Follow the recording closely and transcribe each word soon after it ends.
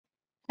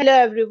Hello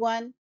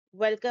everyone,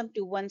 welcome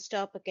to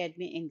Onestop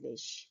Academy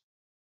English.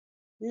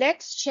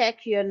 Let's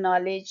check your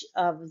knowledge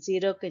of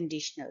zero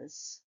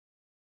conditionals.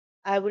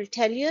 I will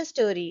tell you a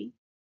story.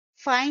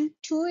 Find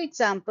two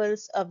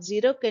examples of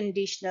zero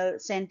conditional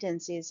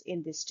sentences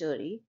in the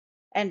story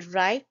and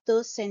write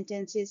those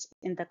sentences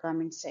in the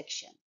comment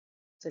section.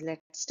 So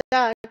let's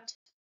start.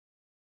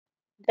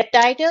 The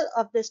title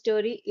of the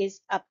story is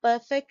A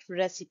Perfect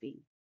Recipe.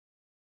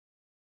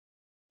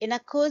 In a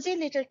cozy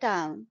little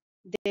town,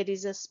 there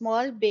is a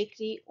small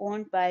bakery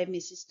owned by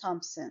Mrs.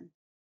 Thompson.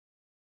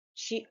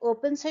 She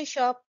opens her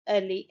shop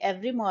early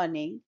every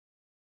morning,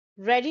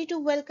 ready to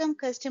welcome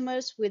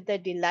customers with the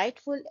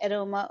delightful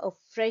aroma of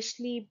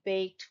freshly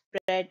baked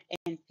bread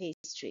and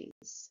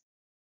pastries.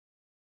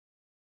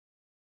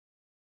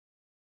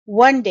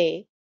 One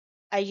day,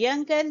 a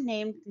young girl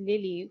named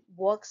Lily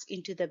walks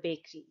into the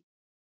bakery.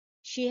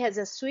 She has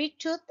a sweet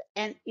tooth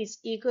and is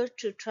eager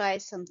to try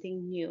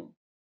something new.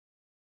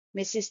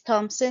 Mrs.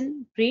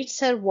 Thompson greets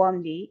her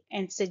warmly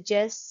and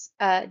suggests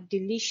a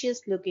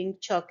delicious looking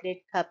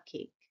chocolate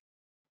cupcake.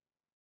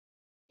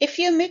 If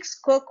you mix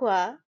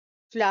cocoa,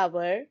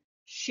 flour,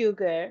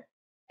 sugar,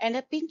 and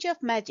a pinch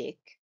of magic,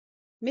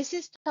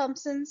 Mrs.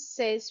 Thompson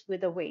says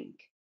with a wink,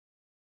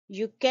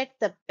 you get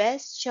the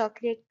best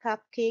chocolate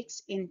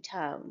cupcakes in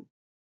town.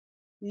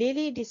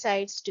 Lily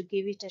decides to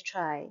give it a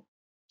try.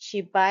 She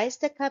buys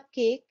the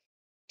cupcake,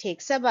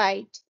 takes a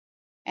bite,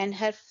 and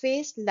her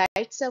face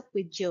lights up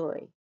with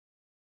joy.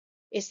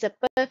 It's the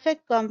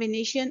perfect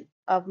combination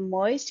of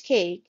moist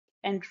cake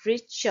and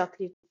rich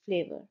chocolate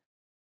flavor.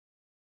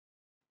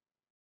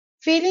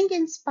 Feeling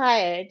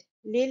inspired,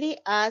 Lily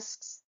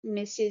asks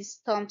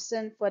Mrs.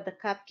 Thompson for the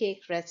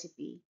cupcake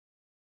recipe.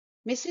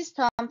 Mrs.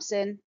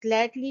 Thompson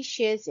gladly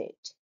shares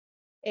it,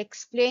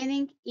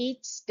 explaining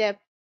each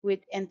step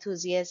with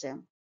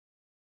enthusiasm.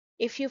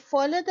 If you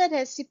follow the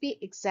recipe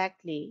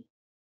exactly,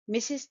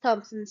 Mrs.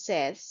 Thompson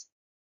says,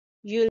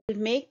 you'll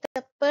make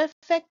the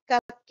perfect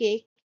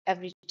cupcake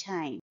every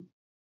time.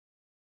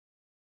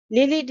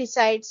 Lily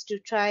decides to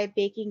try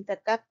baking the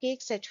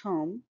cupcakes at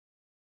home.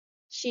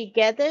 She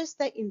gathers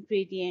the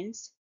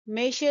ingredients,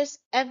 measures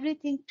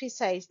everything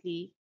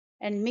precisely,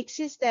 and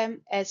mixes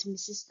them as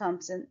Mrs.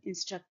 Thompson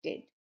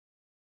instructed.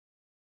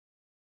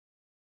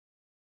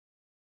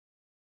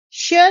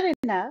 Sure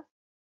enough,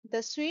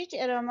 the sweet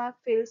aroma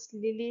fills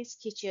Lily's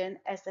kitchen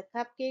as the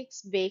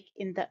cupcakes bake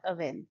in the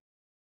oven.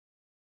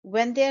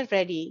 When they're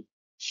ready,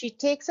 she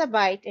takes a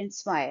bite and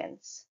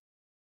smiles.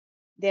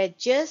 They're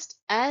just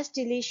as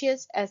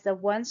delicious as the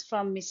ones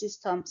from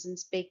Mrs.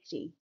 Thompson's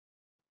bakery.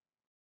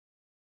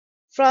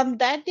 From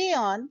that day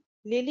on,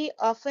 Lily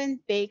often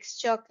bakes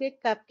chocolate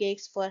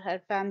cupcakes for her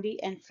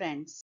family and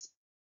friends.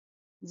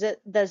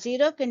 The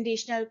zero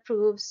conditional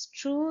proves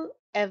true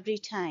every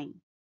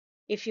time.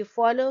 If you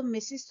follow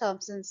Mrs.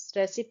 Thompson's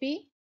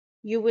recipe,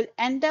 you will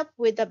end up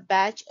with a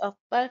batch of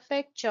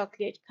perfect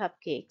chocolate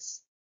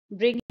cupcakes,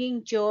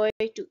 bringing joy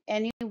to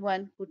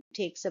anyone who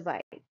takes a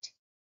bite.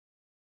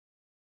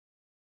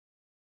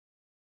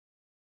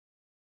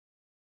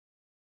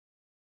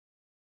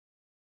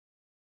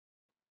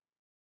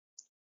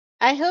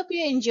 I hope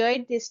you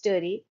enjoyed this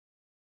story.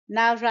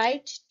 Now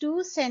write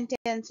two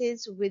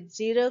sentences with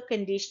zero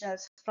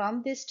conditionals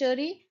from this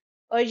story,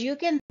 or you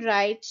can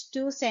write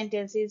two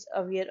sentences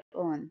of your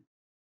own.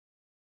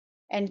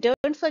 And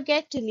don't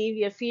forget to leave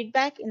your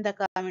feedback in the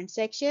comment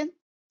section.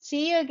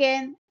 See you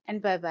again and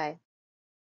bye bye.